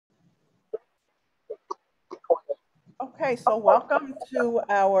Okay, so welcome to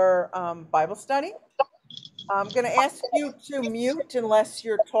our Bible study. I'm going to ask you to mute unless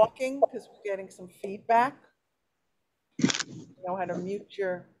you're talking because we're getting some feedback. You know how to mute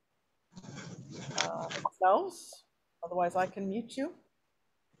your selves, otherwise I can mute you.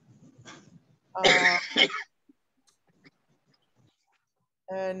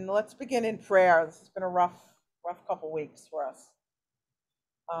 And let's begin in prayer. This has been a rough couple weeks for us.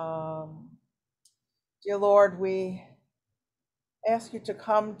 Dear Lord, we ask you to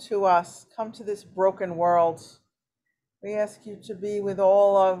come to us, come to this broken world. We ask you to be with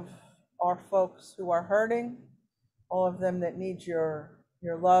all of our folks who are hurting, all of them that need your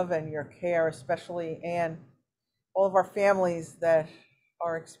love and your care, especially, and all of our families that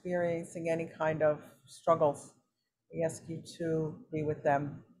are experiencing any kind of struggles. We ask you to be with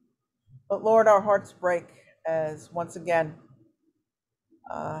them. But Lord, our hearts break as once again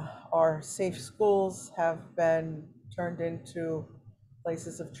our safe schools have been turned into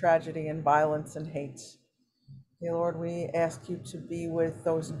places of tragedy and violence and hate. Dear Lord, we ask you to be with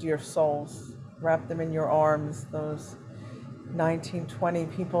those dear souls, wrap them in your arms, those 19, 20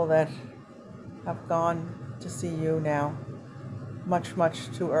 people that have gone to see you now, much,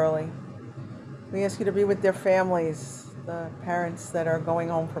 much too early. We ask you to be with their families, the parents that are going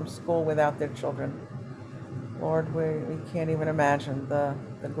home from school without their children. Lord, we can't even imagine the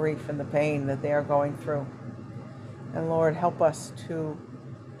grief and the pain that they are going through. And Lord, help us to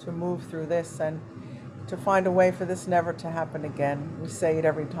move through this and to find a way for this never to happen again. We say it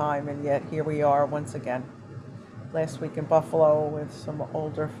every time, and yet here we are once again. Last week in Buffalo with some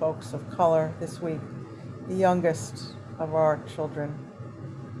older folks of color. This week, the youngest of our children.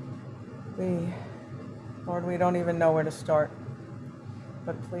 Lord, we don't even know where to start.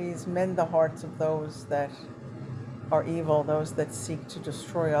 But please mend the hearts of those that are evil, those that seek to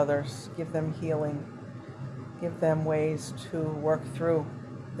destroy others. Give them healing. Give them ways to work through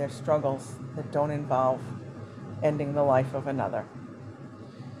their struggles that don't involve ending the life of another.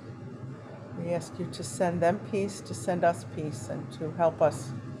 We ask you to send them peace, to send us peace, and to help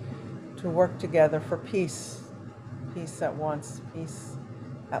us to work together for peace. Peace at once, peace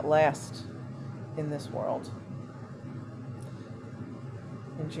at last in this world.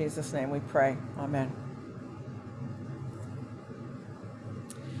 In Jesus' name we pray. Amen.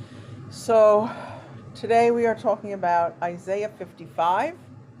 So today we are talking about Isaiah 55,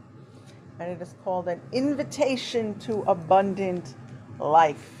 and it is called An Invitation to Abundant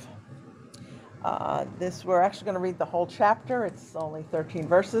Life. We're actually going to read the whole chapter. It's only 13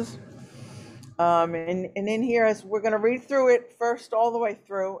 verses. And in here, as we're going to read through it first all the way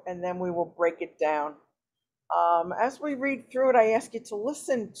through, and then we will break it down. As we read through it, I ask you to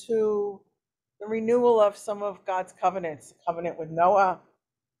listen to the renewal of some of God's covenants, the covenant with Noah,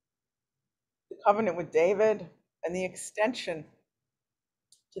 the covenant with David, and the extension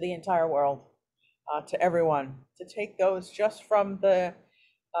to the entire world, to everyone, to take those just from the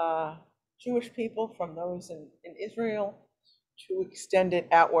Jewish people, from those in Israel, to extend it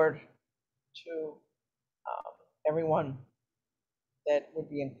outward to everyone that would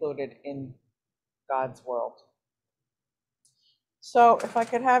be included in God's world. So if I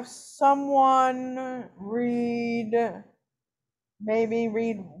could have someone maybe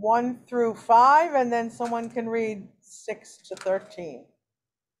read 1 through 5, and then someone can read 6 to 13.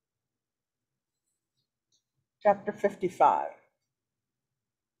 Chapter 55.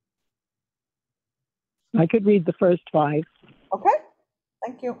 I could read the first 5. Okay,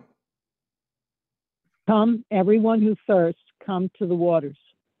 thank you. Come, everyone who thirsts, come to the waters.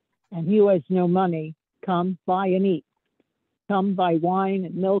 And he who has no money, come, buy and eat. Come, buy wine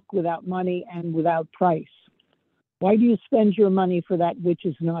and milk without money and without price. Why do you spend your money for that which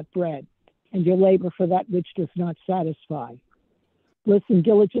is not bread, and your labor for that which does not satisfy? Listen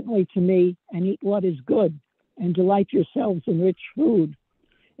diligently to me and eat what is good, and delight yourselves in rich food.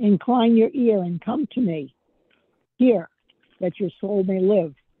 Incline your ear and come to me. Hear, that your soul may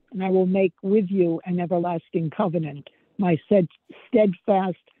live, and I will make with you an everlasting covenant, my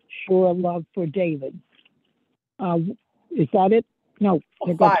steadfast, sure love for David. Is that it? No,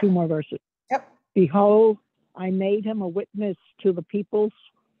 I've got 2 more verses. Yep. Behold, I made him a witness to the peoples,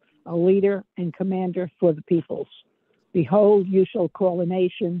 a leader and commander for the peoples. Behold, you shall call a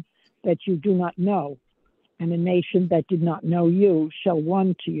nation that you do not know, and a nation that did not know you shall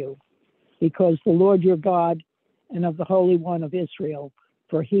run to you, because the Lord your God and of the Holy One of Israel,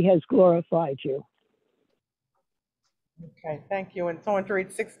 for he has glorified you. Okay, thank you. And someone to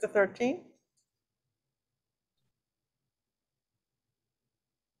read 6 to 13?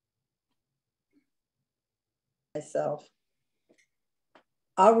 Myself.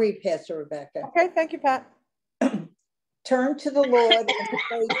 I'll read, Pastor Rebecca. Okay, thank you, Pat. Turn to the Lord and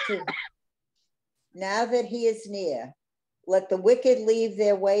pray to him. Now that he is near, let the wicked leave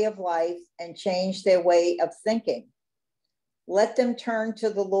their way of life and change their way of thinking. Let them turn to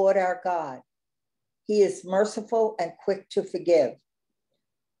the Lord our God. He is merciful and quick to forgive.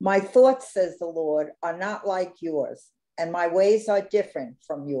 My thoughts, says the Lord, are not like yours, and my ways are different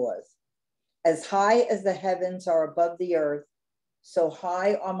from yours. As high as the heavens are above the earth, so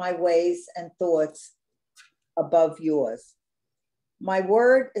high are my ways and thoughts above yours. My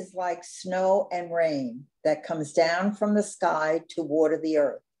word is like snow and rain that comes down from the sky to water the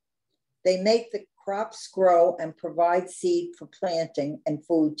earth. They make the crops grow and provide seed for planting and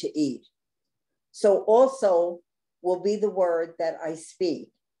food to eat. So also will be the word that I speak.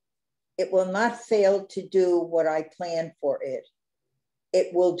 It will not fail to do what I plan for it.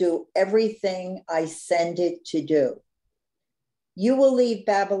 It will do everything I send it to do. You will leave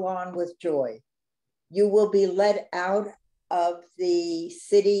Babylon with joy. You will be led out of the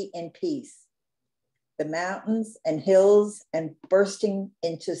city in peace. The mountains and hills and bursting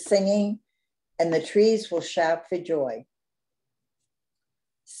into singing, and the trees will shout for joy.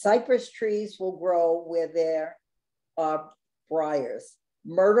 Cypress trees will grow where there are briars.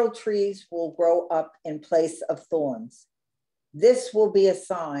 Myrtle trees will grow up in place of thorns. This will be a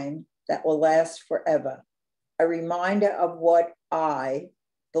sign that will last forever, a reminder of what I,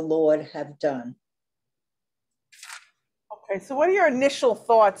 the Lord, have done. Okay, so what are your initial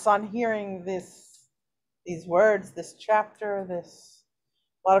thoughts on hearing these words, this chapter, this?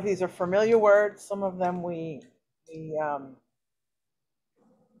 A lot of these are familiar words. Some of them we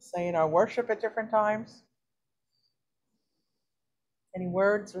say in our worship at different times. Any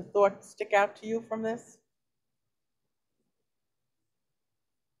words or thoughts stick out to you from this?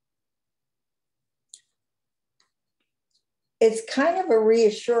 It's kind of a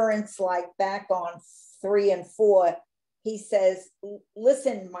reassurance, like back on 3 and 4, he says,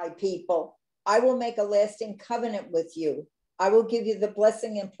 listen, my people, I will make a lasting covenant with you. I will give you the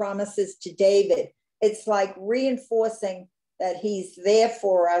blessing and promises to David. It's like reinforcing that he's there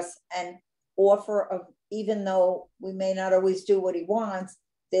for us and offer of, even though we may not always do what he wants,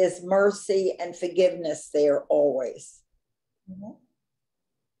 there's mercy and forgiveness there always. Mm-hmm.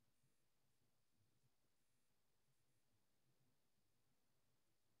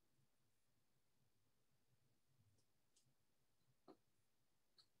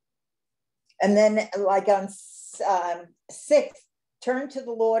 And then like on 6, turn to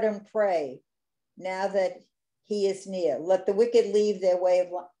the Lord and pray now that he is near. Let the wicked leave their way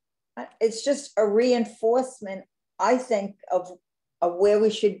of life. It's just a reinforcement, I think, of where we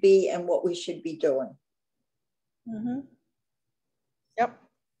should be and what we should be doing. Mm-hmm. Yep.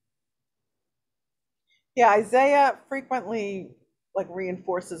 Yeah, Isaiah frequently like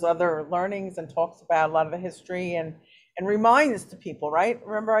reinforces other learnings and talks about a lot of the history and reminds the people, right?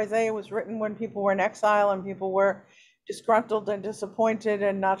 Remember, Isaiah was written when people were in exile and people were disgruntled and disappointed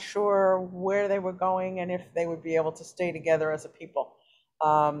and not sure where they were going and if they would be able to stay together as a people.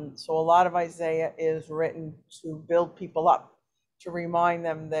 So a lot of Isaiah is written to build people up, to remind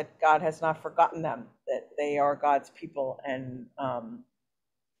them that God has not forgotten them, that they are God's people, and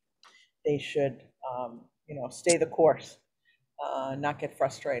they should, stay the course, not get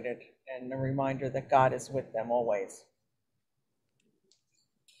frustrated, and a reminder that God is with them always.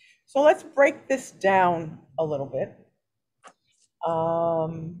 So let's break this down a little bit.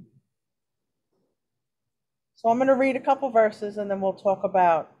 So I'm going to read a couple verses and then we'll talk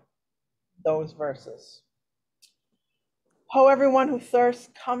about those verses. Ho, everyone who thirsts,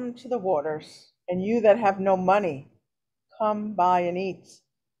 come to the waters, and you that have no money, come buy and eat.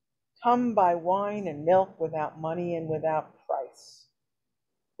 Come buy wine and milk without money and without price.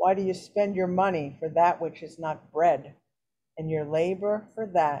 Why do you spend your money for that which is not bread, and your labor for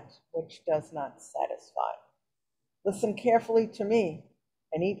that which does not satisfy? Listen carefully to me,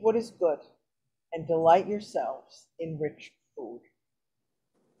 and eat what is good, and delight yourselves in rich food.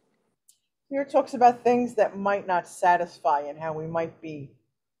 Here it talks about things that might not satisfy and how we might be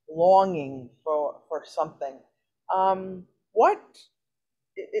longing for something.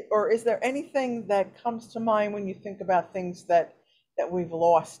 Or is there anything that comes to mind when you think about things that we've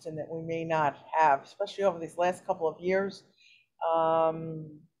lost and that we may not have, especially over these last couple of years?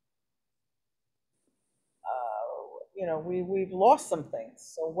 We've lost some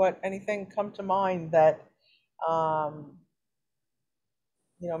things. So anything come to mind that,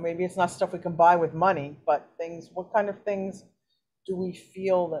 maybe it's not stuff we can buy with money, but what kind of things do we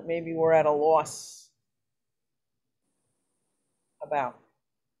feel that maybe we're at a loss about?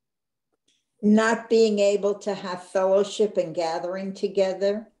 Not being able to have fellowship and gathering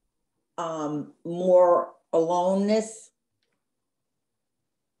together, more aloneness,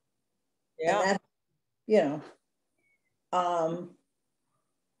 And Yeah, that, you know,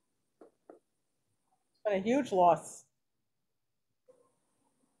 it's been a huge loss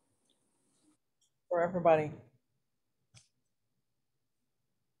for everybody.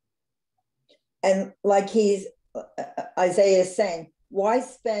 and like Isaiah is saying, why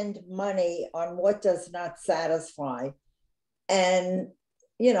spend money on what does not satisfy? And,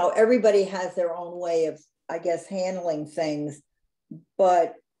 you know, everybody has their own way of, I guess, handling things,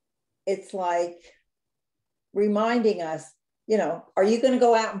 but it's like reminding us, you know, are you going to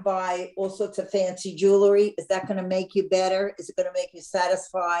go out and buy all sorts of fancy jewelry? Is that going to make you better? Is it going to make you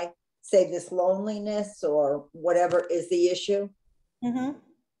satisfy, say, this loneliness or whatever is the issue? Hmm.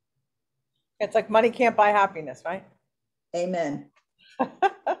 It's like money can't buy happiness, right? Amen.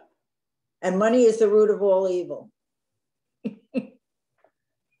 And money is the root of all evil.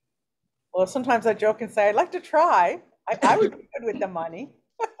 Well, sometimes I joke and say, I'd like to try. I would be good with the money.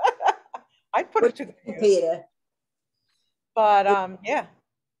 I'd put it What to good use. Peter? But yeah,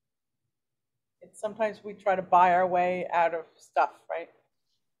 it's sometimes we try to buy our way out of stuff, right?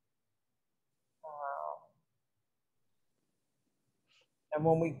 And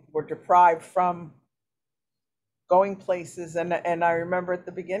when we were deprived from going places, and I remember at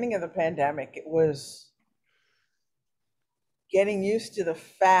the beginning of the pandemic, it was getting used to the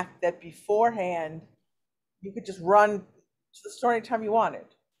fact that beforehand you could just run to the store anytime you wanted.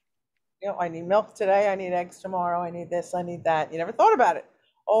 You know, I need milk today, I need eggs tomorrow, I need this, I need that. You never thought about it.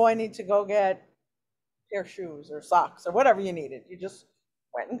 Oh, I need to go get a pair of shoes or socks or whatever you needed. You just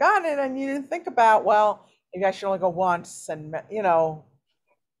went and got it, and you didn't think about, well, maybe I should only go once, and you know,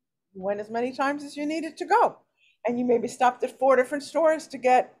 you went as many times as you needed to go. And you maybe stopped at 4 different stores to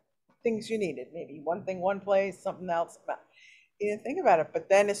get things you needed. Maybe one thing one place, something else. You didn't think about it. But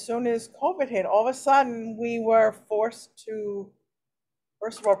then as soon as COVID hit, all of a sudden we were forced to,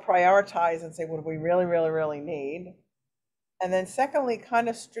 first of all, prioritize and say, what do we really, really, really need? And then secondly, kind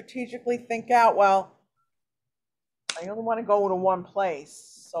of strategically think out, well, I only want to go to one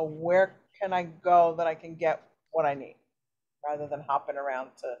place. So where can I go that I can get what I need rather than hopping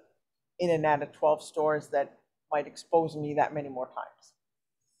around to in and out of 12 stores that might expose me that many more times.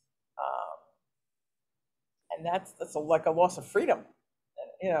 And that's like a loss of freedom,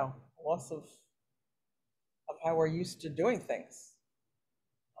 you know, a loss of how we're used to doing things.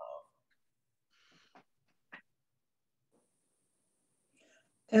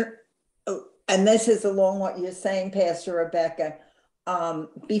 And this is along what you're saying, Pastor Rebecca.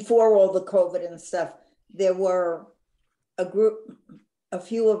 Before all the COVID and stuff, there were a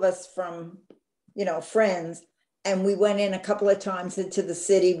few of us from, you know, friends, and we went in a couple of times into the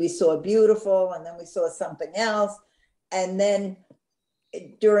city. We saw beautiful, and then we saw something else. And then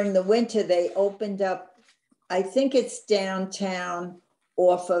during the winter, they opened up, I think it's downtown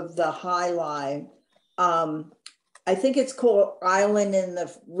off of the High Line. I think it's called Island in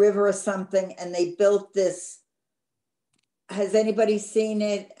the River or something, and they built this. Has anybody seen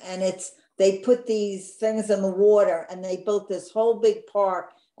it? And they put these things in the water, and they built this whole big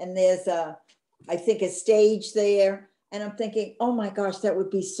park, and there's I think a stage there. And I'm thinking, oh my gosh, that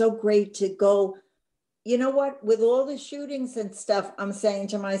would be so great to go. You know what? With all the shootings and stuff, I'm saying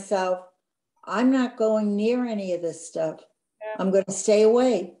to myself, I'm not going near any of this stuff. Yeah. I'm going to stay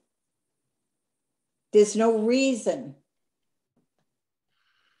away. There's no reason.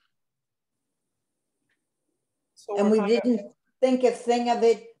 So And we didn't think a thing of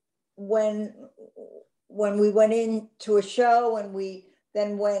it when we went into a show, and we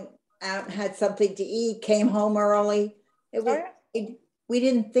then went out and had something to eat, came home early. It was, we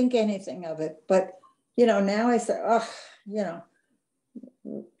didn't think anything of it. But, you know, now I say, oh, you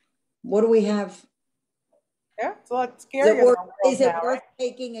know, what do we have? Yeah, it's a lot scarier. Is it worth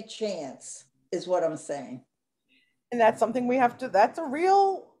taking a chance, is what I'm saying. And that's something we have to, that's a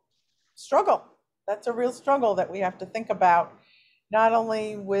real struggle. That's a real struggle that we have to think about, not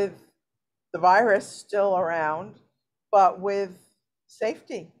only with the virus still around, but with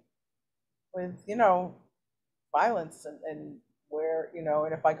safety, with, you know, violence and where, you know,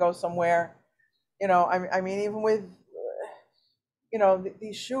 and if I go somewhere, you know, I mean, even with, you know,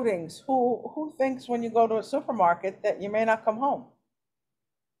 these shootings, who thinks when you go to a supermarket that you may not come home?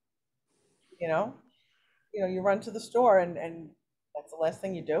 You know, you run to the store and that's the last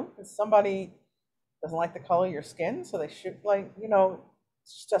thing you do because somebody doesn't like the color of your skin, so they shoot, like, you know, it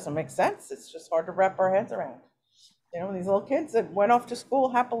just doesn't make sense. It's just hard to wrap our heads around. You know, these little kids that went off to school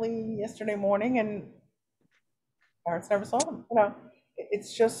happily yesterday morning and parents never saw them. You know,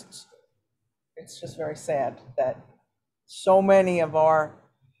 it's just very sad that so many of our,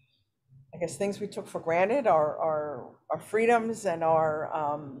 I guess, things we took for granted, our freedoms and our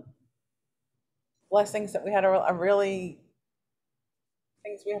blessings that we had are really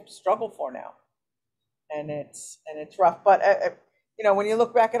things we have to struggle for now, and it's rough. But you know, when you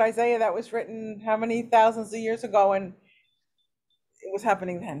look back at Isaiah, that was written how many thousands of years ago, and it was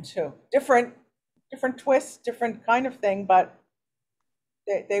happening then too. Different twists, different kind of thing, but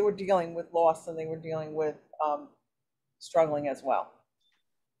they were dealing with loss, and they were dealing with struggling as well.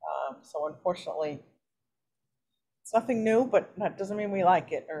 So unfortunately, it's nothing new, but that doesn't mean we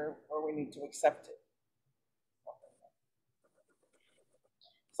like it or we need to accept it.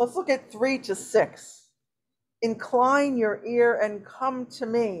 So let's look at 3 to 6. Incline your ear and come to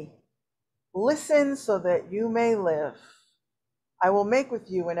me. Listen so that you may live. I will make with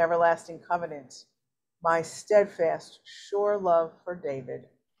you an everlasting covenant, my steadfast, sure love for David.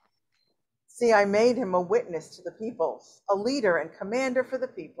 See, I made him a witness to the peoples, a leader and commander for the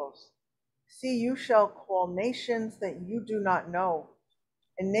peoples. See, you shall call nations that you do not know,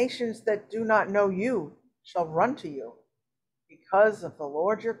 and nations that do not know you shall run to you, because of the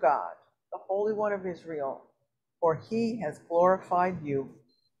Lord your God, the Holy One of Israel, for he has glorified you.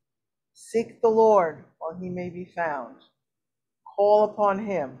 Seek the Lord while he may be found. Call upon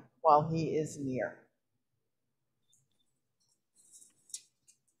him while he is near.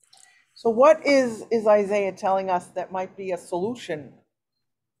 So what is Isaiah telling us that might be a solution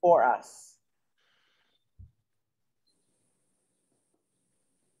for us?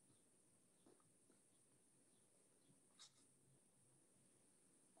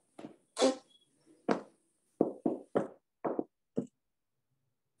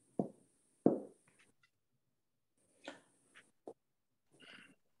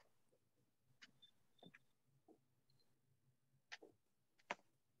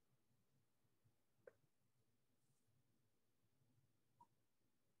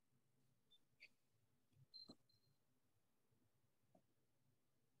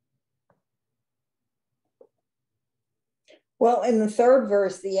 Well, in the third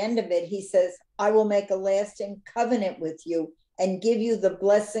verse, the end of it, he says, I will make a lasting covenant with you and give you the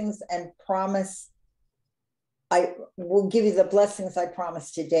blessings and promise. I will give you the blessings I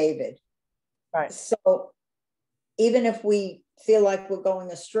promised to David. Right. So even if we feel like we're going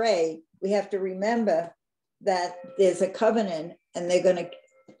astray, we have to remember that there's a covenant, and they're going to,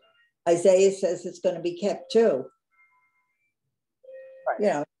 Isaiah says it's going to be kept too. Right. You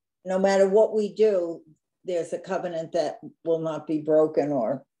know, no matter what we do, there's a covenant that will not be broken,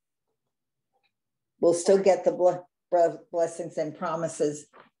 or we'll still get the blessings and promises.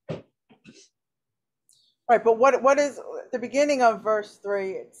 Right, but what is the beginning of verse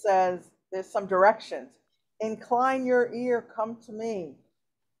 3? It says there's some directions. Incline your ear, come to me.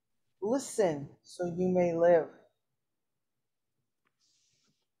 Listen so you may live.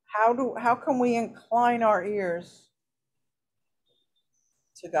 How can we incline our ears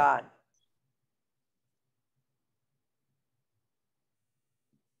to God?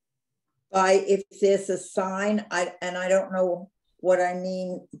 By if there's a sign, I don't know what I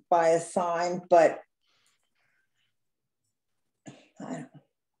mean by a sign, but I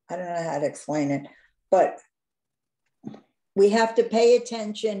don't know how to explain it. But we have to pay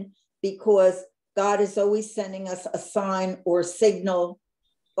attention, because God is always sending us a sign or signal,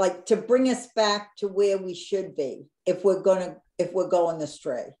 like to bring us back to where we should be if we're going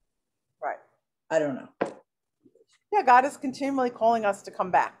astray. Right. I don't know. Yeah, God is continually calling us to come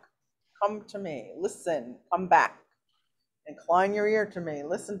back. Come to me, listen, come back. Incline your ear to me,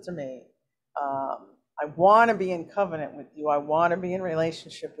 listen to me. I want to be in covenant with you. I want to be in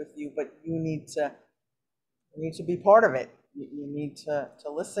relationship with you, but you need to be part of it. You need to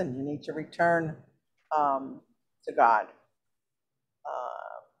listen. You need to return to God,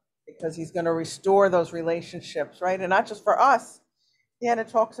 because he's going to restore those relationships, right? And not just for us. Yeah, and it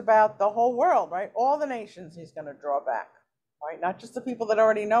talks about the whole world, right? All the nations he's going to draw back, right? Not just the people that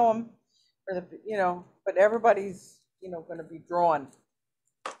already know him, or but everybody's, going to be drawn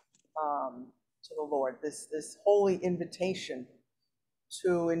to the Lord. This holy invitation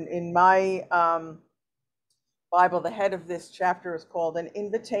to, in my Bible, the head of this chapter is called An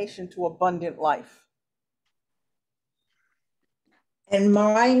Invitation to Abundant Life. And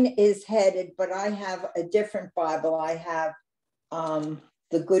mine is headed, but I have a different Bible. I have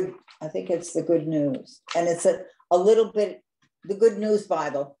I think it's the Good News. And it's a little bit, the Good News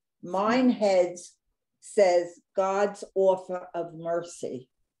Bible. Mine heads says God's offer of mercy.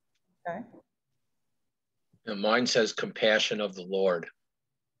 Okay. And mine says compassion of the Lord.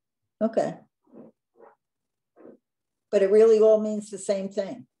 Okay. But it really all means the same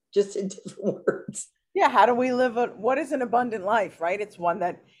thing, just in different words. Yeah, how do we live what is an abundant life, right? It's one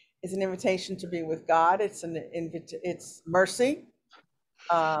that is an invitation to be with God. It's it's mercy,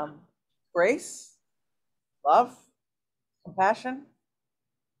 grace, love, compassion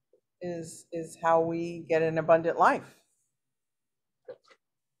is how we get an abundant life.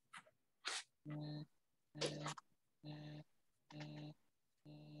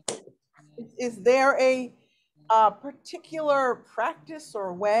 Is there a particular practice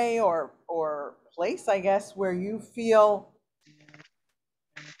or way or place, I guess, where you feel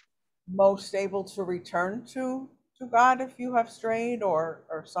most able to return to God if you have strayed,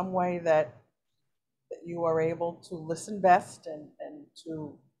 or some way that you are able to listen best and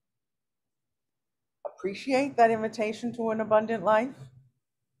to appreciate that invitation to an abundant life?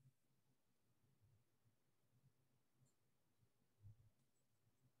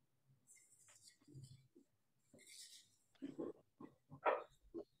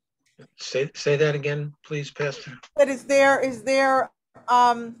 Say that again, please, Pastor. But is there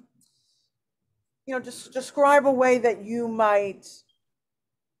just describe a way that you might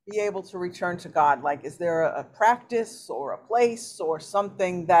be able to return to God? Like, is there a practice or a place or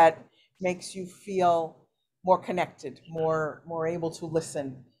something that makes you feel more connected, more able to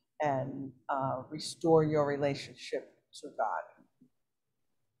listen and restore your relationship to God?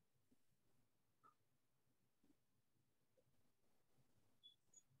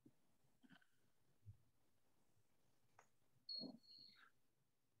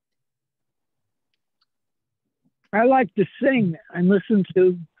 I like to sing and listen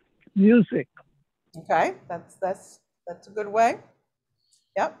to music. Okay, that's a good way.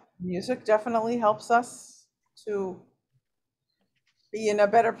 Yep, music definitely helps us to be in a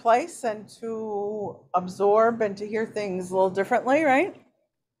better place and to absorb and to hear things a little differently, right?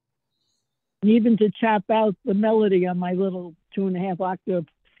 And even to tap out the melody on my little 2.5 octave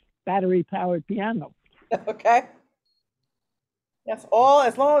battery powered piano. Okay. Yes, all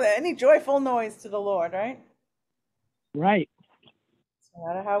as long as any joyful noise to the Lord, right? Right. No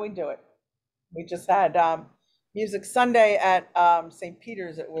matter how we do it. We just had Music Sunday at St.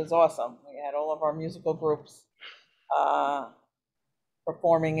 Peter's. It was awesome. We had all of our musical groups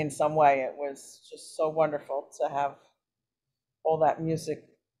performing in some way. It was just so wonderful to have all that music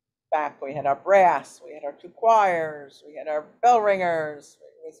back. We had our brass, we had our 2 choirs, we had our bell ringers.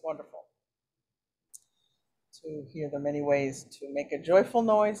 It was wonderful to hear the many ways to make a joyful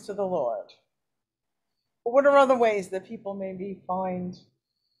noise to the Lord. But what are other ways that people maybe find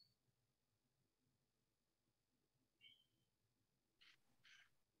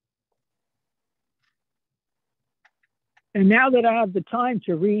And now that I have the time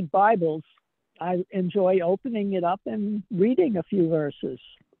to read Bibles, I enjoy opening it up and reading a few verses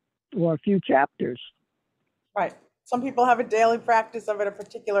or a few chapters. right? Some people have a daily practice of at a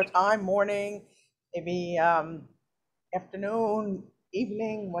particular time, morning, maybe afternoon,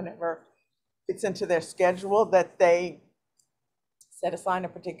 evening, whenever fits into their schedule, that they set aside a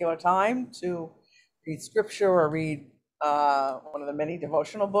particular time to read scripture or read one of the many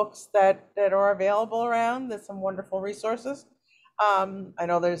devotional books that are available around. There's some wonderful resources. I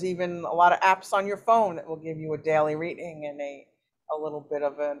know there's even a lot of apps on your phone that will give you a daily reading and a little bit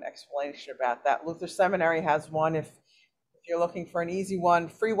of an explanation about that. Luther Seminary has one. If you're looking for an easy one,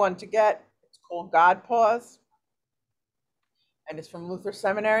 free one to get, it's called God Pause. And it's from Luther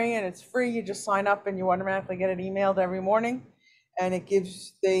Seminary and it's free. You just sign up and you automatically get it emailed every morning. And it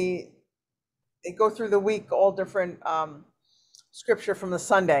gives they go through the week, all different scripture from the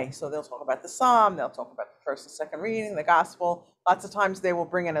Sunday. So they'll talk about the Psalm, they'll talk about the first and second reading, the gospel. Lots of times they will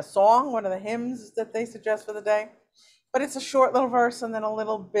bring in a song, one of the hymns that they suggest for the day. But it's a short little verse and then a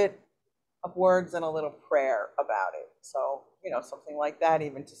little bit of words and a little prayer about it. So, something like that,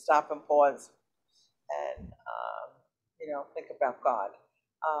 even to stop and pause and, think about God.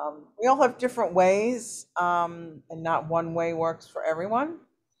 We all have different ways, and not one way works for everyone.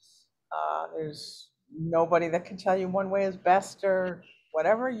 There's nobody that can tell you one way is best or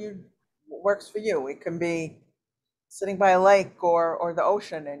whatever works for you. It can be sitting by a lake or the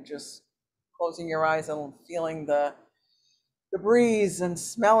ocean and just closing your eyes and feeling the breeze and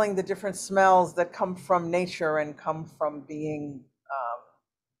smelling the different smells that come from nature and come from being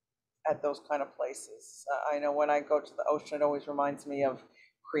at those kind of places. I know when I go to the ocean, it always reminds me of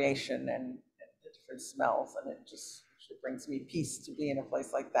creation and the different smells, and it just brings me peace to be in a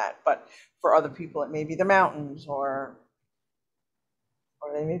place like that. But for other people, it may be the mountains, or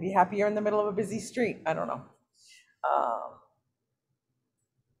they may be happier in the middle of a busy street. I don't know.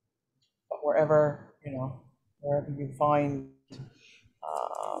 But wherever you find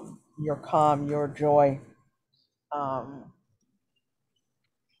your calm, your joy.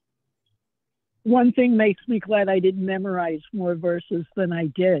 One thing makes me glad I didn't memorize more verses than I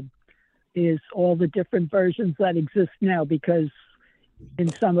did is all the different versions that exist now, because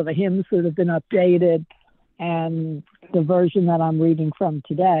in some of the hymns that have been updated and the version that I'm reading from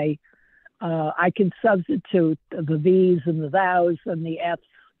today, I can substitute the these and the thous and the f's,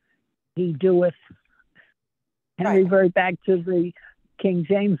 he doeth, and Right. revert back to the King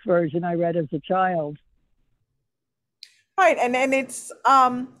James version I read as a child. Right, and it's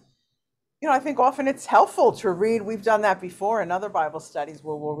I think often it's helpful to read. We've done that before in other Bible studies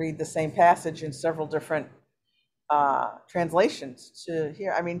where we'll read the same passage in several different translations to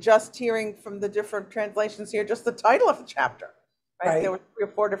hear. I mean, just hearing from the different translations here, just the title of the chapter, right? Right. There were 3 or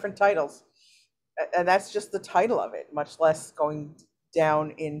 4 different titles, and that's just the title of it, much less going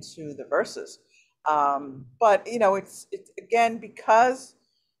down into the verses. But it's again, because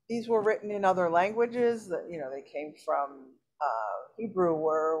these were written in other languages that they came from Hebrew,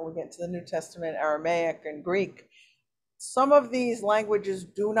 or we get to the New Testament, Aramaic and Greek. Some of these languages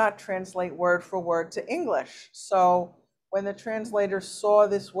do not translate word for word to English. So when the translators saw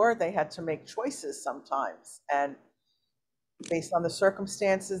this word, they had to make choices sometimes. And based on the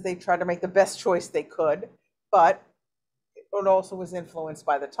circumstances, they tried to make the best choice they could, but it also was influenced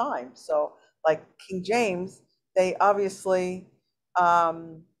by the time. So like King James, they obviously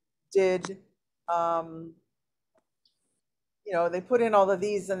did, they put in all of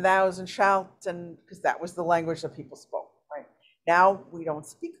these and thous and shalt, and because that was the language that people spoke, right? Now we don't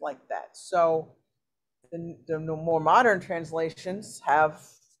speak like that. So the more modern translations have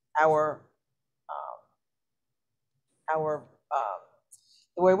our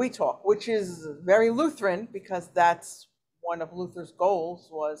the way we talk, which is very Lutheran, because that's one of Luther's goals,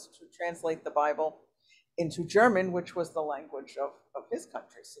 was to translate the Bible into German, which was the language of his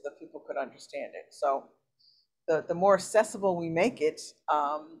country, so that people could understand it. So the more accessible we make it,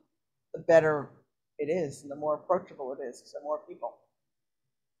 the better it is, and the more approachable it is to more people.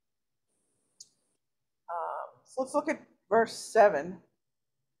 So let's look at verse 7.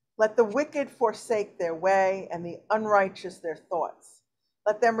 Let the wicked forsake their way, and the unrighteous their thoughts.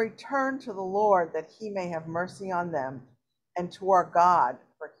 Let them return to the Lord, that he may have mercy on them, and to our God,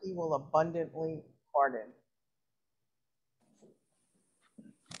 for he will abundantly pardon.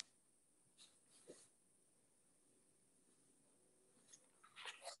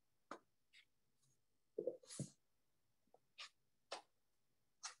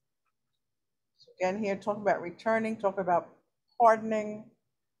 So again, here, talk about returning, talk about pardoning.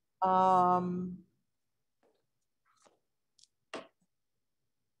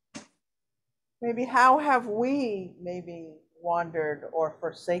 Maybe how have we maybe wandered or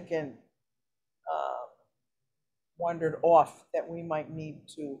forsaken, wandered off, that we might need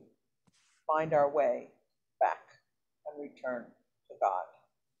to find our way back and return to God.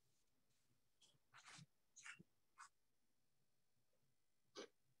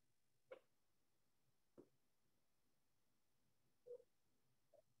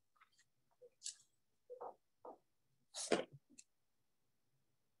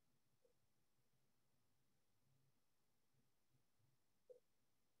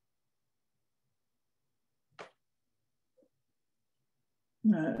 I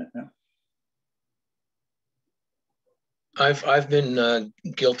don't know. I've been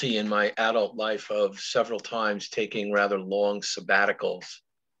guilty in my adult life of several times taking rather long sabbaticals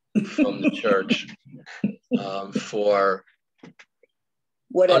from the church for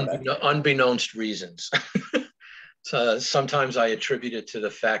Whatever. unbeknownst reasons. So sometimes I attribute it to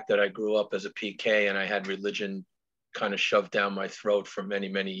the fact that I grew up as a PK and I had religion kind of shoved down my throat for many,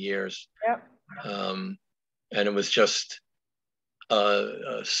 many years. Yep. And it was just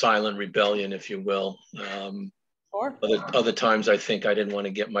a silent rebellion, if you will. Sure. Other times I think I didn't want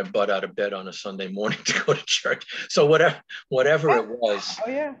to get my butt out of bed on a Sunday morning to go to church. So whatever it was, Oh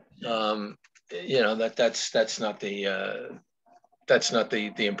yeah. that's not the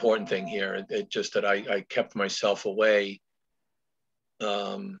important thing here. It just that I kept myself away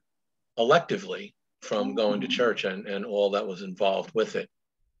electively from going to church and all that was involved with it.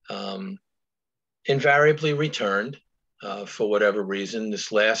 Invariably returned for whatever reason.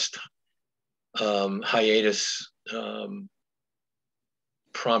 This last hiatus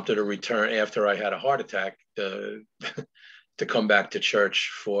prompted a return after I had a heart attack to come back to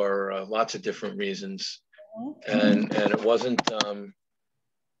church for lots of different reasons. And it wasn't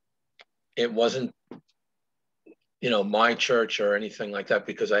my church or anything like that,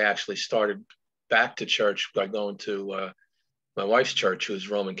 because I actually started back to church by going to my wife's church, who's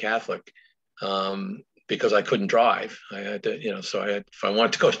Roman Catholic, because I couldn't drive. I had to, so if I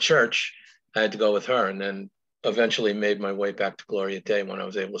wanted to go to church, I had to go with her, and then eventually made my way back to Gloria Dei when I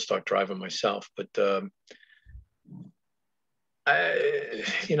was able to start driving myself. But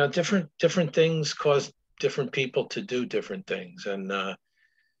different things cause different people to do different things, and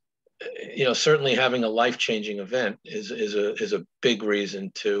certainly having a life-changing event is a big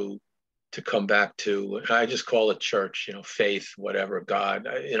reason to come back to. I just call it church, faith, whatever, God,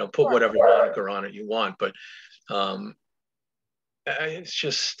 put whatever moniker on it you want, but it's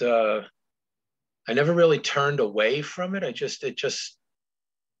just I never really turned away from it. It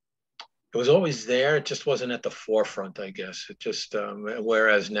was always there. It just wasn't at the forefront, I guess. It just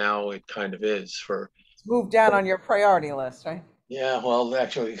whereas now it kind of is for. It's moved down on your priority list, right? Yeah, well,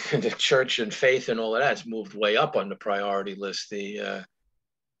 actually, the church and faith and all of that's moved way up on the priority list. Yay,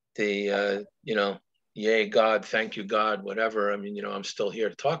 God, thank you, God, whatever. I mean, I'm still here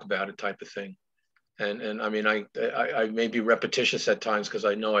to talk about it type of thing. And I mean, I may be repetitious at times because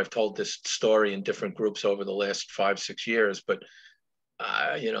I know I've told this story in different groups over the last 5-6 years, but,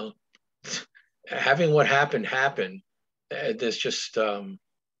 having what happened happen, there's just,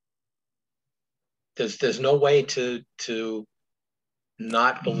 there's no way to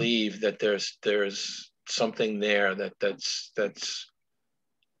not believe that there's something there that's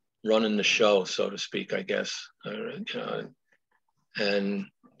running the show, so to speak, I guess. And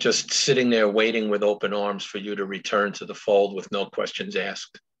just sitting there waiting with open arms for you to return to the fold with no questions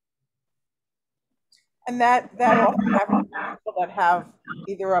asked. And that often happens to people that have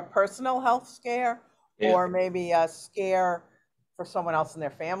either a personal health scare or maybe a scare for someone else in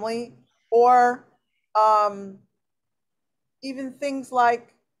their family, or even things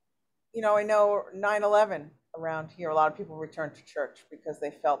like, I know 9/11 around here, a lot of people returned to church because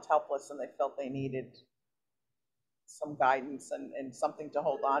they felt helpless and they felt they needed some guidance and something to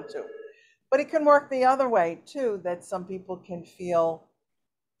hold on to. But it can work the other way too, that some people can feel,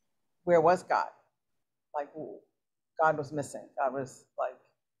 where was God? Like, God was missing. God was like,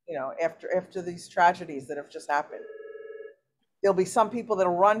 after these tragedies that have just happened, there'll be some people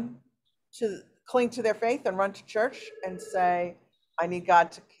that'll cling to their faith and run to church and say, I need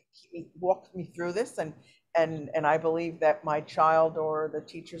God to walk me through this, and I believe that my child or the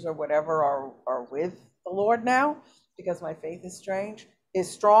teachers or whatever are with the Lord now because my faith is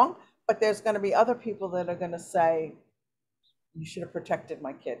strong. But there's going to be other people that are going to say, you should have protected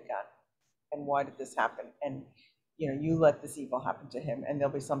my kid, God, and why did this happen? And you let this evil happen to him. And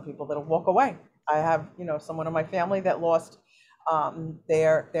there'll be some people that'll walk away. I have someone in my family that lost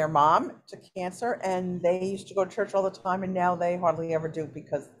their mom to cancer, and they used to go to church all the time, and now they hardly ever do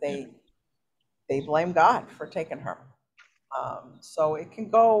because they blame God for taking her. So it can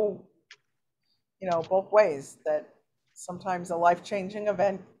go both ways, that sometimes a life-changing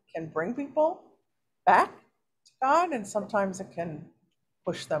event can bring people back to God, and sometimes it can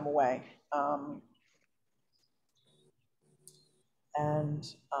push them away. I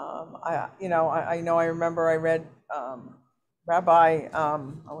remember I read Rabbi,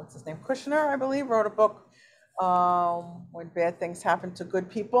 what's his name? Kushner, I believe, wrote a book, When Bad Things Happen to Good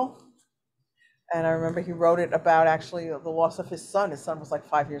People. And I remember he wrote it about actually the loss of his son. His son was like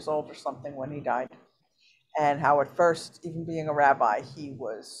 5 years old or something when he died. And how at first, even being a rabbi, he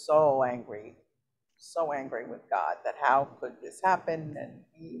was so angry with God, that how could this happen? And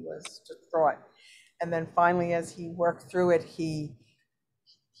he was distraught. And then finally, as he worked through it, he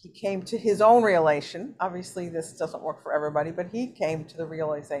came to his own realization. Obviously, this doesn't work for everybody, but he came to the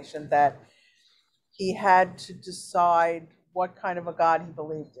realization that he had to decide what kind of a God he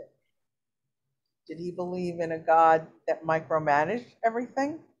believed in. Did he believe in a God that micromanaged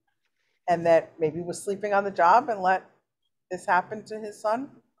everything and that maybe was sleeping on the job and let this happen to his son?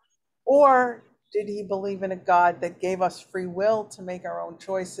 Or did he believe in a God that gave us free will to make our own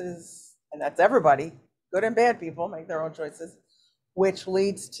choices? And that's everybody, good and bad people make their own choices, which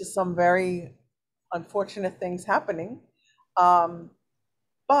leads to some very unfortunate things happening.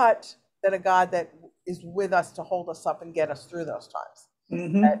 But that a God that is with us to hold us up and get us through those times.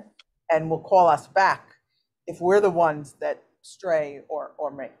 Mm-hmm. And will call us back if we're the ones that stray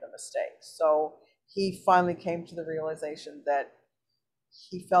or make the mistake. So he finally came to the realization that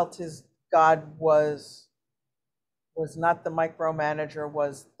he felt his God was not the micromanager,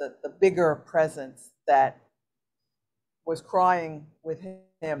 was the bigger presence that was crying with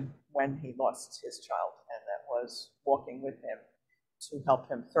him when he lost his child, and that was walking with him to help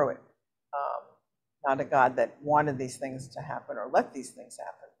him through it. Not a God that wanted these things to happen or let these things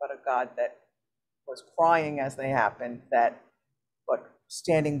happen, but a God that was crying as they happened, but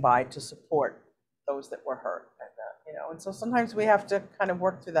standing by to support those that were hurt. And so sometimes we have to kind of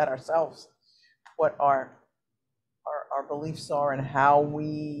work through that ourselves, what our beliefs are and how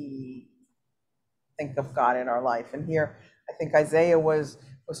we think of God in our life. And here, I think Isaiah was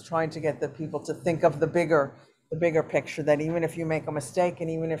trying to get the people to think of the bigger picture, that even if you make a mistake and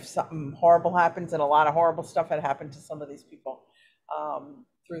even if something horrible happens, and a lot of horrible stuff had happened to some of these people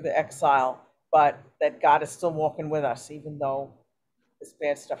through the exile, but that God is still walking with us, even though this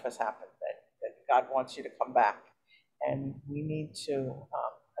bad stuff has happened, that God wants you to come back. And we need to,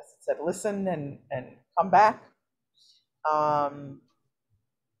 as I said, listen and come back.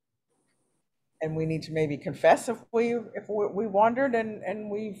 And we need to maybe confess if we wandered and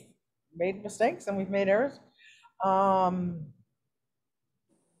we've made mistakes and we've made errors.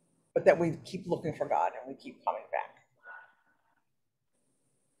 But that we keep looking for God and we keep coming back.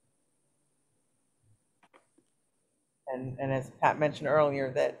 And as Pat mentioned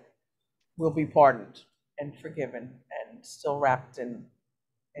earlier, that we'll be pardoned and forgiven and still wrapped in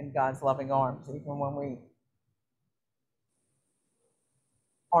God's loving arms, even when we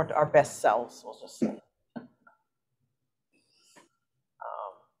aren't our best selves, we'll just say.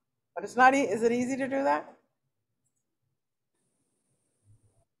 But it's not, is it easy to do that?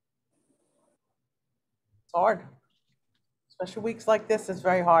 It's hard. Especially weeks like this, it's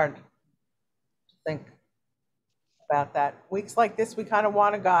very hard to think about that. Weeks like this, we kind of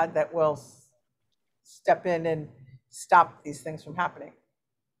want a God that will step in and stop these things from happening.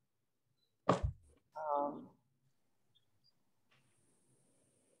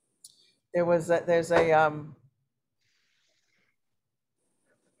 There's a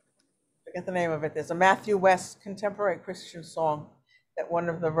forget the name of it. There's a Matthew West contemporary Christian song that one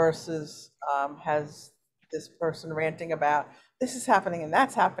of the verses has this person ranting about this is happening and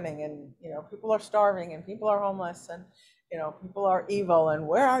that's happening, and people are starving and people are homeless and people are evil, and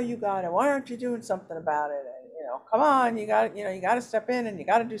where are you, God, and why aren't you doing something about it? And come on, you got to step in and you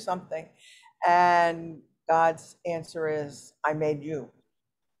got to do something. And God's answer is, I made you.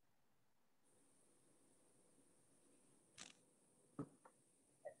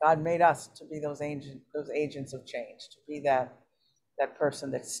 God made us to be those agents of change, to be that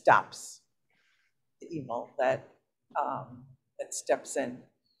person that stops the evil, that steps in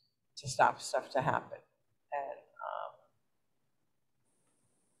to stop stuff to happen.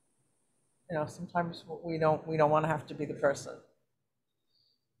 And sometimes we don't want to have to be the person.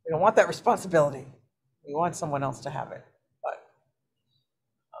 We don't want that responsibility. We want someone else to have it. But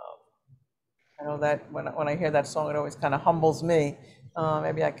I know that when I hear that song, it always kind of humbles me.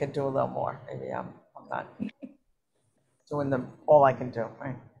 Maybe I could do a little more. Maybe I'm not doing all I can do,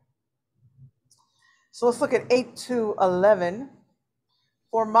 right? So let's look at 8-11.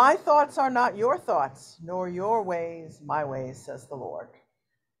 For my thoughts are not your thoughts, nor your ways my ways, says the Lord.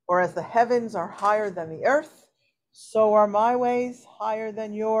 For as the heavens are higher than the earth, so are my ways higher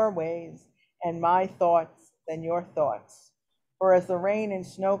than your ways, and my thoughts than your thoughts. For as the rain and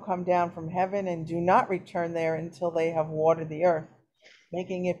snow come down from heaven and do not return there until they have watered the earth,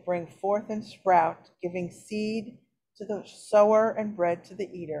 making it bring forth and sprout, giving seed to the sower and bread to the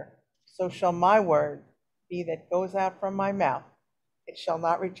eater, so shall my word be that goes out from my mouth. It shall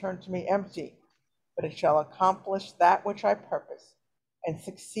not return to me empty, but it shall accomplish that which I purpose and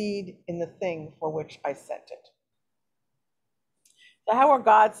succeed in the thing for which I sent it. So how are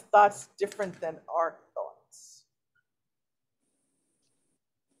God's thoughts different than our thoughts?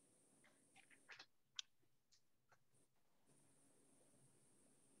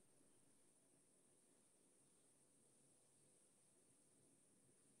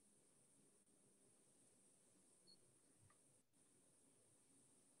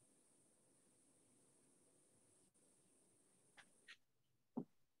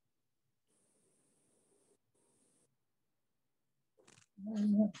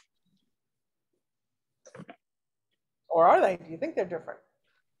 Or are they? Do you think they're different?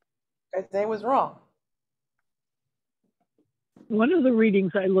 Isaiah was wrong. One of the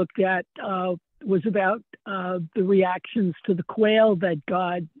readings I looked at was about the reactions to the quail that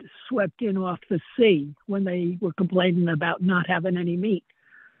God swept in off the sea when they were complaining about not having any meat.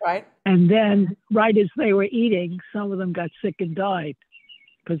 Right. And then right as they were eating, some of them got sick and died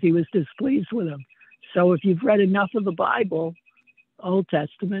because he was displeased with them. So if you've read enough of the Bible, Old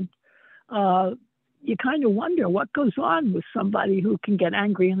Testament, you kind of wonder what goes on with somebody who can get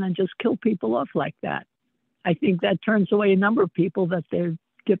angry and then just kill people off like that. I think that turns away a number of people that they're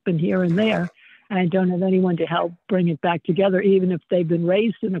dipping here and there and don't have anyone to help bring it back together, even if they've been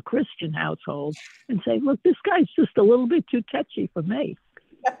raised in a Christian household, and say, look, this guy's just a little bit too touchy for me.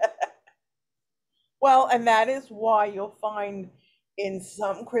 Well, and that is why you'll find in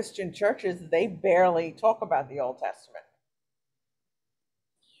some Christian churches, they barely talk about the Old Testament,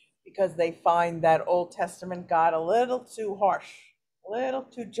 because they find that Old Testament God a little too harsh, a little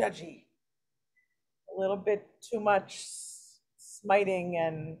too judgy, a little bit too much smiting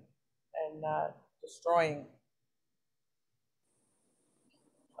and destroying.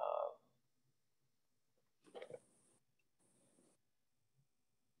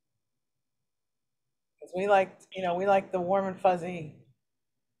 Because we like, we like the warm and fuzzy,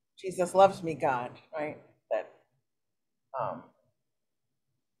 Jesus loves me, God, right? That, um,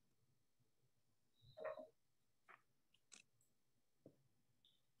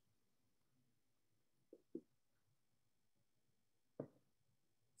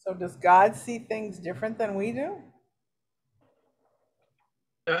 so does God see things different than we do?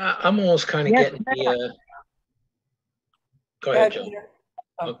 I'm almost kind of Yes, getting ma'am. the. Go Go ahead, ahead, Joe. Peter.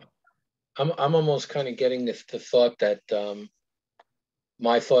 Oh, I'm almost kind of getting the thought that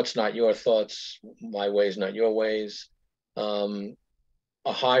my thoughts not your thoughts, my ways not your ways, um,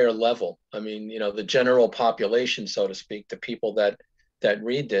 a higher level. I mean, the general population, so to speak, the people that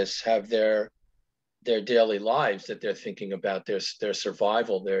read this have their daily lives that they're thinking about, their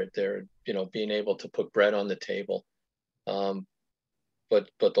survival, their being able to put bread on the table. Um, but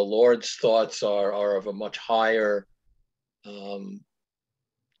the Lord's thoughts are of a much um,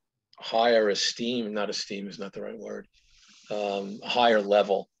 higher esteem. Not esteem is not the right word. Higher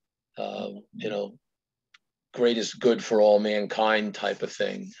level. You know, greatest good for all mankind type of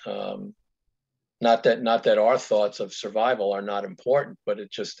thing. Not that our thoughts of survival are not important, but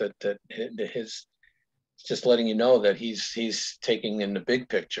it's just that his just letting you know that he's taking in the big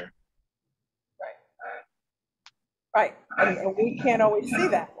picture. right. And we can't always see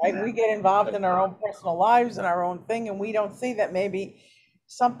that, right? We get involved in our own personal lives and our own thing, and we don't see that maybe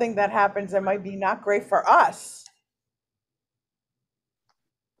something that happens that might be not great for us,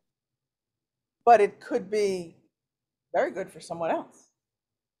 but it could be very good for someone else,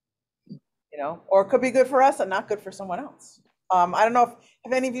 or it could be good for us and not good for someone else. I don't know if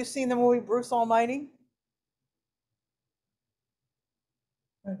have any of you seen the movie Bruce Almighty?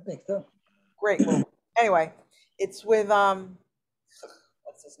 I think so. Great movie. Anyway, it's with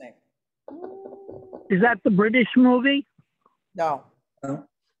what's his name? Is that the British movie? No, No.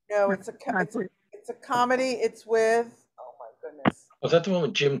 no, it's a comedy. It's with, oh my goodness, Was that the one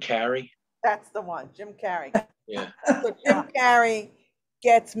with Jim Carrey? that's the one, Jim Carrey. Yeah. So Jim Carrey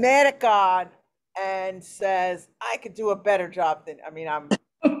gets mad at God and says, "I could do a better job than." I mean, I'm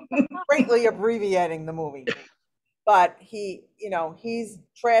greatly abbreviating the movie, but he's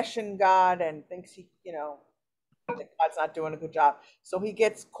trashing God and thinks that God's not doing a good job. So he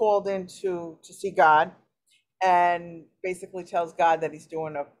gets called in to see God and basically tells God that he's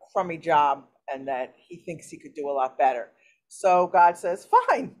doing a crummy job and that he thinks he could do a lot better. So God says,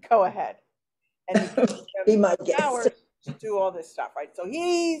 "Fine, go ahead." And he gives Be him my guest. hours to do all this stuff, right? So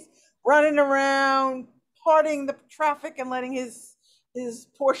he's running around, parting the traffic and letting his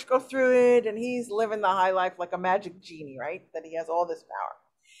Porsche go through it, and he's living the high life like a magic genie, right? That he has all this power.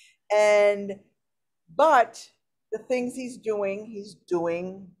 But the things he's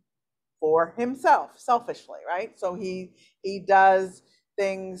doing for himself, selfishly, right? So he does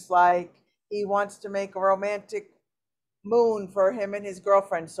things like he wants to make a romantic moon for him and his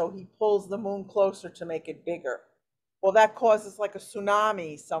girlfriend, so he pulls the moon closer to make it bigger. Well, that causes like a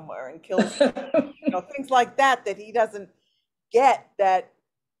tsunami somewhere and kills things like that he doesn't get, that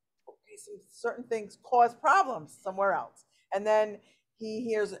okay, so certain things cause problems somewhere else. And then he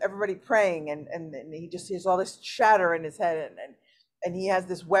hears everybody praying, and he just hears all this chatter in his head, and he has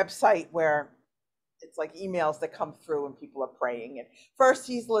this website where it's like emails that come through and people are praying, and first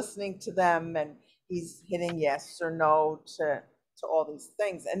he's listening to them and he's hitting yes or no to all these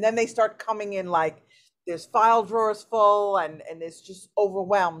things, and then they start coming in like there's file drawers full, and it's just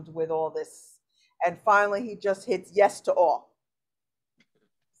overwhelmed with all this, and finally he just hits yes to all.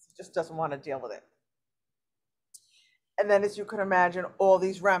 He just doesn't want to deal with it. And then, as you can imagine, all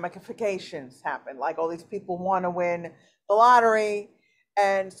these ramifications happen, like all these people want to win the lottery,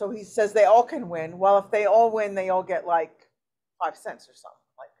 and so he says they all can win. Well, if they all win, they all get like 5 cents or something,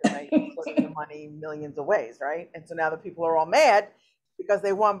 like, because they put the money millions of ways, right? And so now the people are all mad because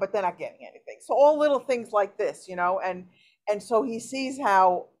they won, but they're not getting anything. So all little things like this, and so he sees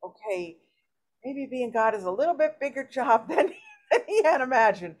how, okay, maybe being God is a little bit bigger job than he had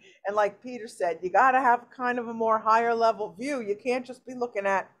imagined. And like Peter said, you got to have kind of a more higher level view. You can't just be looking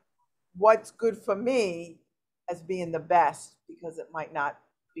at what's good for me as being the best, because it might not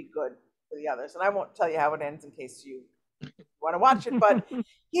be good for the others. And I won't tell you how it ends in case you want to watch it, but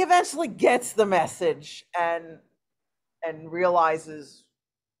he eventually gets the message and realizes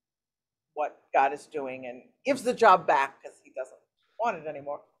what God is doing and gives the job back because he doesn't want it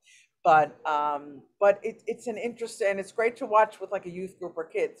anymore. But it's an interest, and it's great to watch with like a youth group or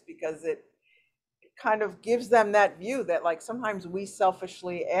kids, because it kind of gives them that view that like sometimes we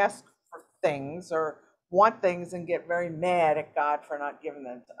selfishly ask for things or want things and get very mad at God for not giving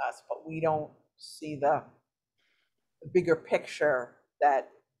them to us, but we don't see the bigger picture that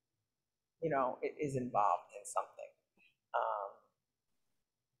it is involved in something.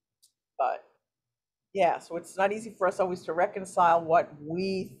 But yeah, so it's not easy for us always to reconcile what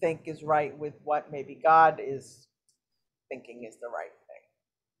we think is right with what maybe God is thinking is the right thing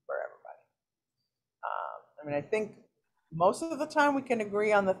for everybody. I mean, I think most of the time we can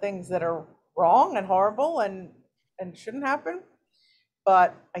agree on the things that are wrong and horrible and shouldn't happen.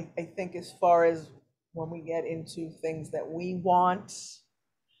 But I think as far as when we get into things that we want,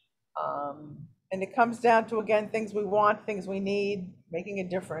 and it comes down to, again, things we want, things we need, making a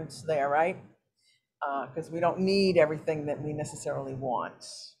difference there, right? Because we don't need everything that we necessarily want.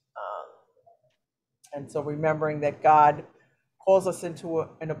 And so remembering that God calls us into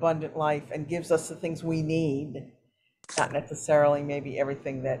an abundant life and gives us the things we need, not necessarily maybe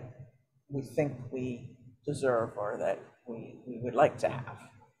everything that we think we deserve or that we would like to have.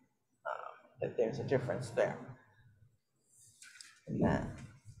 That there's a difference there in that.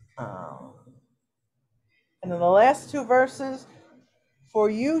 And then the last two verses, for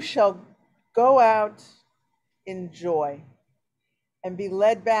you shall go out in joy and be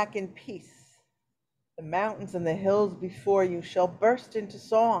led back in peace. The mountains and the hills before you shall burst into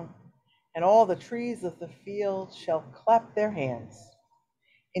song, and all the trees of the field shall clap their hands.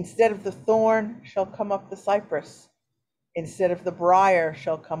 Instead of the thorn shall come up the cypress, instead of the briar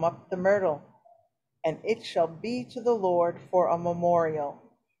shall come up the myrtle, and it shall be to the Lord for a memorial,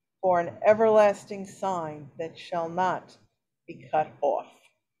 for an everlasting sign that shall not be cut off.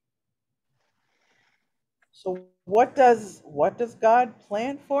 So what does God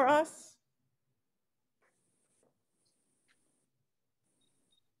plan for us?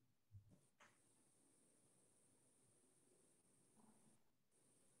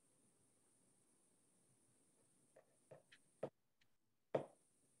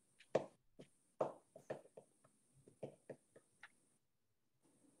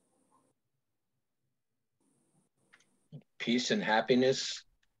 Peace and happiness.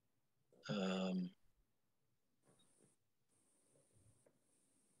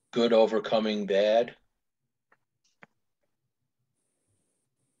 Good overcoming bad.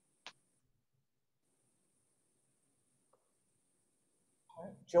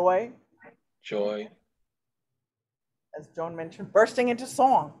 Joy, Joy. as Joan mentioned, bursting into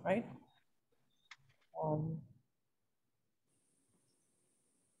song, right?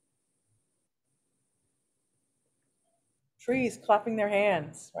 Trees clapping their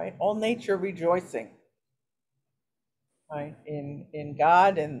hands, right? All nature rejoicing, right? In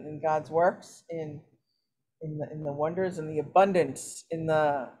God and in God's works, in the wonders and the abundance, in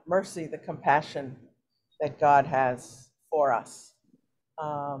the mercy, the compassion that God has for us.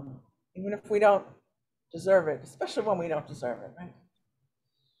 Even if we don't deserve it, especially when we don't deserve it, right?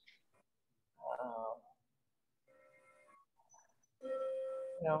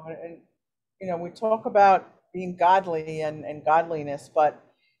 We talk about being godly and godliness, but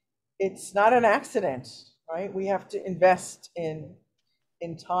it's not an accident, right? We have to invest in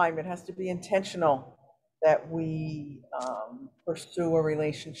time. It has to be intentional that we pursue a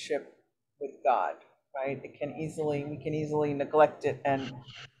relationship with God, right? We can easily neglect it and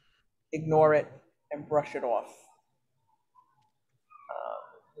ignore it and brush it off.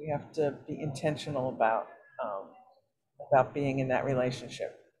 We have to be intentional about being in that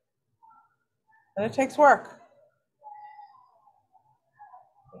relationship, and it takes work.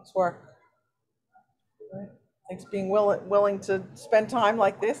 It's work. Right? It takes being willing to spend time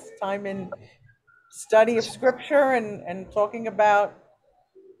like this, time in study of scripture and talking about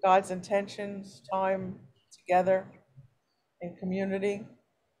God's intentions, time together in community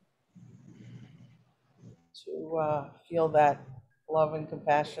to feel that love and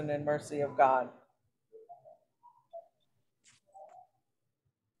compassion and mercy of God.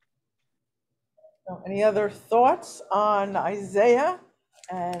 So any other thoughts on Isaiah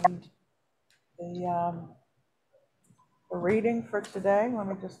and the reading for today? Let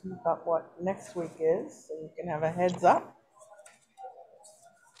me just look up what next week is so you can have a heads up.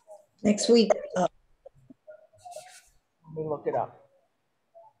 Next week, Let me look it up.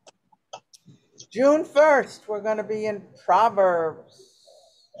 June 1st, we're going to be in Proverbs.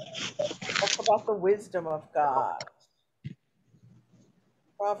 Talk about the wisdom of God.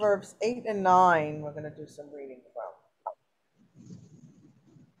 Proverbs 8 and 9, we're going to do some reading from.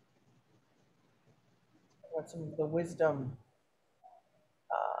 What's some of the wisdom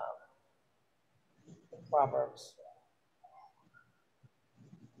of Proverbs?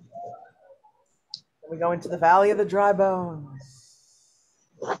 Then we go into the Valley of the Dry Bones.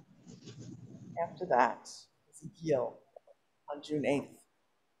 After that, Ezekiel on June 8th.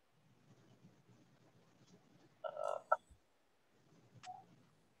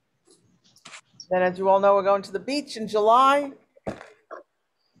 Then, as you all know, we're going to the beach in July.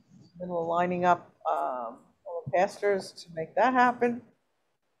 Middle of lining up all the pastors to make that happen.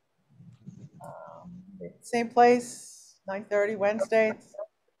 Same place, 9:30 Wednesdays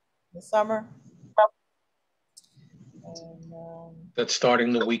in the summer. And, That's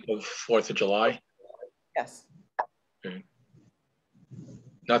starting the week of 4th of July. yes.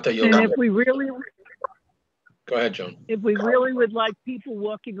 Not that you'll. And if we really, Go ahead, Joan. if we really would like people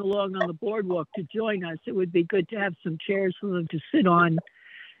walking along on the boardwalk to join us, it would be good to have some chairs for them to sit on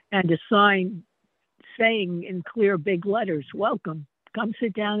and a sign saying in clear big letters, "Welcome, come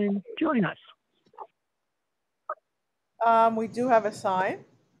sit down and join us." We do have a sign.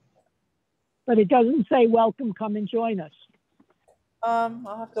 But it doesn't say, "Welcome, come and join us."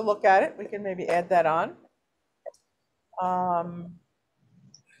 I'll have to look at it. We can maybe add that on.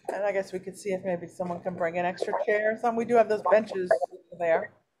 And I guess we could see if maybe someone can bring in extra chairs. We do have those benches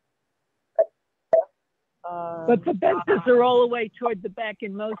there. But the benches are all the way toward the back,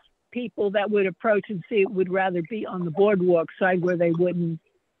 and most people that would approach and see it would rather be on the boardwalk side where they wouldn't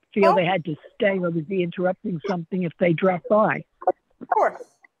feel they had to stay or would be interrupting something if they dropped by. Of course.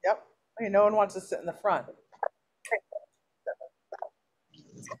 Yep. I mean, no one wants to sit in the front.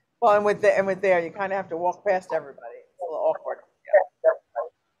 Well, and with there, you kind of have to walk past everybody. It's a little awkward.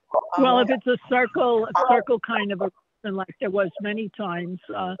 Well, if it's a circle kind of a, like there was many times,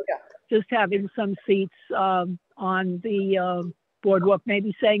 just having some seats on the boardwalk,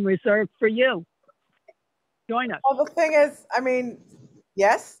 maybe saying reserved for you. Join us. Well, the thing is, I mean,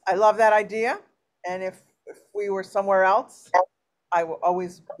 yes, I love that idea. And if we were somewhere else, I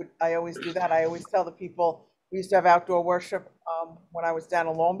always do that. I always tell the people, we used to have outdoor worship when I was down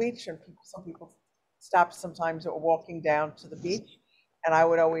in Long Beach, and some people stopped sometimes that were walking down to the beach. And I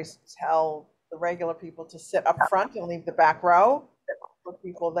would always tell the regular people to sit up front and leave the back row for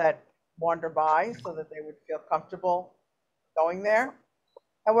people that wander by so that they would feel comfortable going there.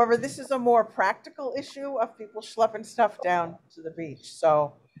 However, this is a more practical issue of people schlepping stuff down to the beach.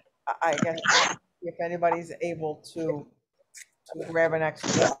 So I guess if anybody's able to grab an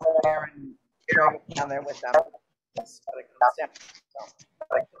extra chair and drag it down there with them, that's what it comes down to.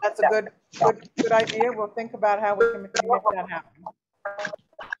 So that's a good idea. We'll think about how we can make that happen.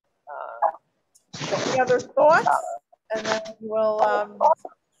 Any other thoughts? And then we'll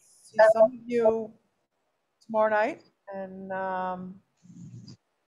see some of you tomorrow night, and